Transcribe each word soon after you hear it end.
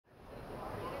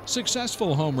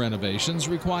Successful home renovations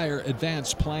require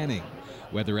advanced planning.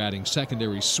 Whether adding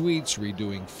secondary suites,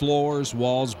 redoing floors,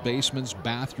 walls, basements,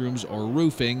 bathrooms, or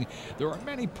roofing, there are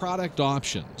many product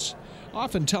options.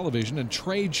 Often television and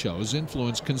trade shows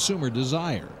influence consumer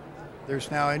desire.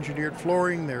 There's now engineered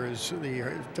flooring, there is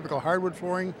the typical hardwood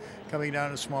flooring coming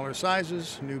down to smaller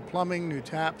sizes, new plumbing, new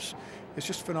taps. It's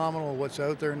just phenomenal what's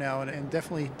out there now, and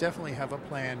definitely have a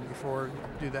plan before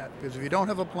you do that. Because if you don't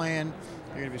have a plan,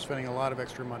 you're going to be spending a lot of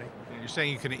extra money. You're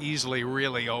saying you can easily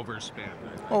really overspend.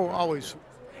 Oh, always.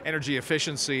 Energy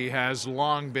efficiency has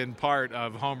long been part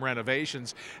of home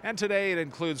renovations, and today it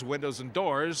includes windows and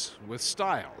doors with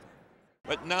style.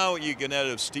 But now you can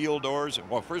add steel doors,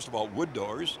 well, first of all, wood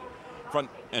doors, front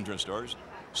entrance doors,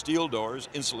 steel doors,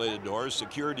 insulated doors,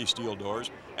 security steel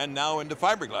doors, and now into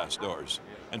fiberglass doors.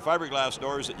 And fiberglass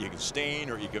doors that you can stain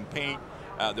or you can paint.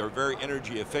 They're very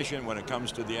energy efficient when it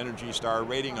comes to the Energy Star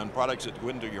rating on products that go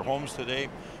into your homes today.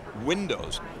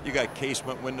 Windows, you got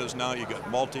casement windows now, you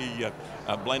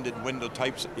got blended window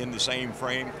types in the same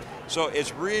frame. So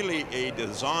it's really a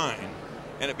design,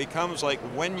 and it becomes like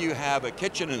when you have a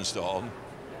kitchen installed,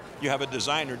 you have a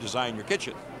designer design your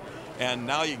kitchen. And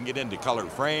now you can get into color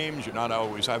frames, you're not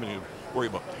always having to worry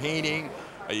about painting.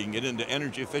 You can get into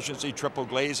energy efficiency, triple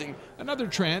glazing. Another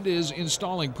trend is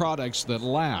installing products that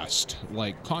last,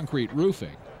 like concrete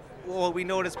roofing. Well, we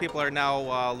notice people are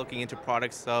now looking into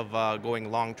products of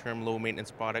going long-term,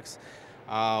 low-maintenance products.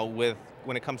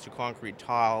 When it comes to concrete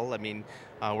tile, I mean,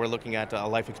 we're looking at a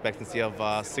life expectancy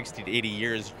of 60 to 80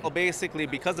 years. Well, basically,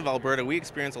 because of Alberta, we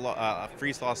experience a lot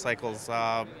freeze-thaw cycles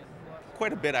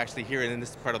quite a bit actually here in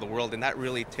this part of the world, and that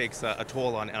really takes a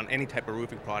toll on any type of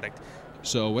roofing product.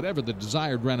 So whatever the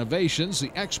desired renovations,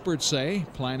 the experts say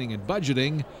planning and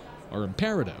budgeting are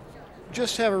imperative.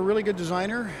 Just have a really good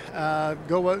designer,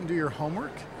 go out and do your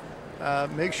homework.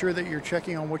 Make sure that you're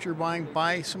checking on what you're buying.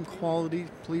 Buy some quality.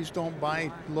 Please don't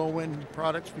buy low-end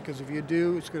products, because if you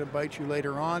do, it's going to bite you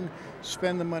later on.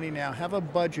 Spend the money now. Have a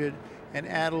budget and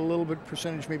add a little bit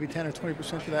percentage, maybe 10 or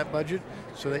 20% to that budget,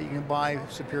 so that you can buy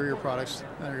superior products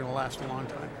that are going to last a long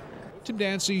time. Tim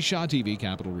Dancy, Shaw TV,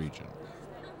 Capital Region.